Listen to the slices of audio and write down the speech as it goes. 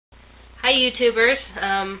Hi YouTubers.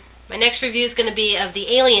 My next review is going to be of the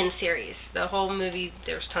Alien series. The whole movie,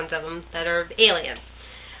 there's tons of them that are aliens.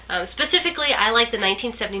 Specifically, I like the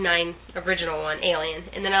 1979 original one, Alien,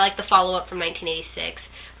 and then I like the follow-up from 1986,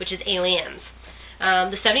 which is Aliens.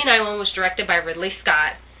 The 79 one was directed by Riddley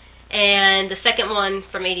Scott, and the second one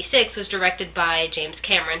from 86 was directed by James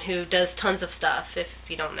Cameron, who does tons of stuff, if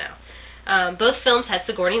you don't know. Both films had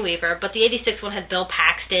Sigourney Weaver, but the 86 one had Bill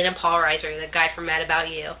Paxton and Paul Reiser, the guy from Mad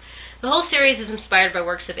About You. The whole series is inspired by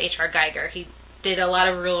works of H.R. Geiger. He did a lot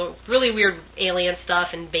of really weird alien stuff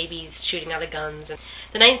and babies shooting out of guns. And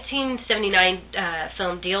the 1979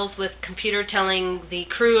 film deals with computer telling the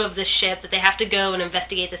crew of the ship that they have to go and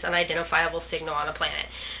investigate this unidentifiable signal on a planet.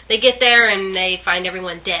 They get there and they find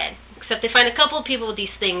everyone dead, except they find a couple of people with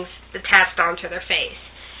these things attached onto their face.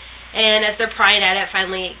 And as they're prying at it,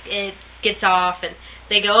 finally it gets off, and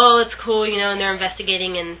they go, oh, it's cool, you know, and they're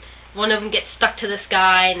investigating, and one of them gets stuck to this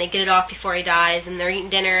guy, and they get it off before he dies, and they're eating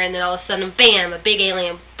dinner, and then all of a sudden, bam, a big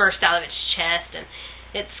alien bursts out of its chest, and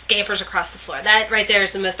it scampers across the floor. That right there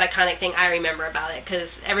is the most iconic thing I remember about it, because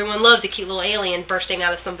everyone loves a cute little alien bursting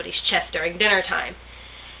out of somebody's chest during dinner time.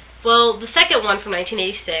 Well, the second one from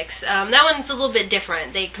 1986, that one's a little bit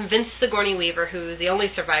different. They convinced Sigourney Weaver, who is the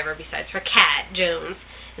only survivor besides her cat, Jones,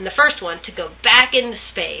 in the first one, to go back into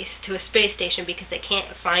space, to a space station, because they can't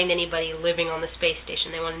find anybody living on the space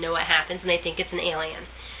station. They want to know what happens, and they think it's an alien.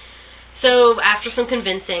 So, after some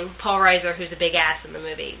convincing, Paul Reiser, who's a big ass in the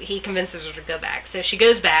movie, he convinces her to go back. So she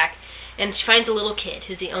goes back, and she finds a little kid,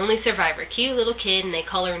 who's the only survivor. Cute little kid, and they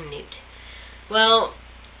call her Newt. Well,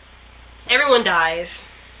 everyone dies.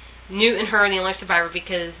 Newt and her are the only survivor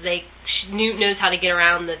because Newt knows how to get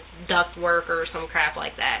around the duct work or some crap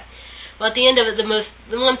like that. Well, at the end of it,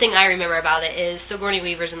 the one thing I remember about it is Sigourney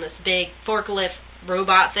Weaver's in this big forklift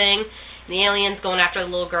robot thing, and the alien's going after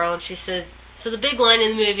the little girl, and she says, so the big line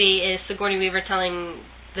in the movie is Sigourney Weaver telling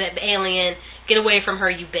the alien, get away from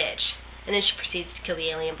her, you bitch. And then she proceeds to kill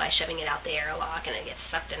the alien by shoving it out the airlock, and it gets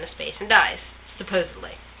sucked into space and dies,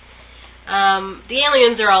 supposedly. The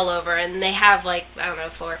aliens are all over, and they have, like, I don't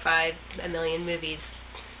know, 4 or 5 million movies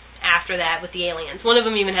after that with the aliens. One of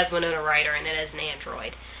them even has Winona Ryder in it as an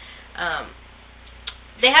android.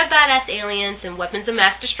 They have badass aliens and weapons of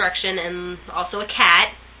mass destruction, and also a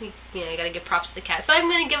cat. You know, you gotta give props to the cat. So I'm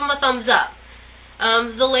gonna give them a thumbs up.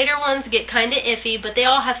 The later ones get kinda iffy, but they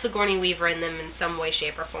all have Sigourney Weaver in them in some way,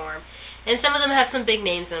 shape, or form. And some of them have some big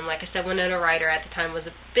names in them. Like I said, Winona Ryder at the time was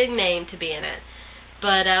a big name to be in it.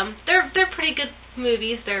 But they're pretty good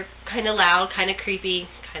movies. They're kinda loud, kinda creepy,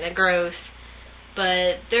 kinda gross.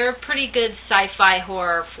 But they're a pretty good sci-fi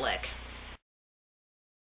horror flick.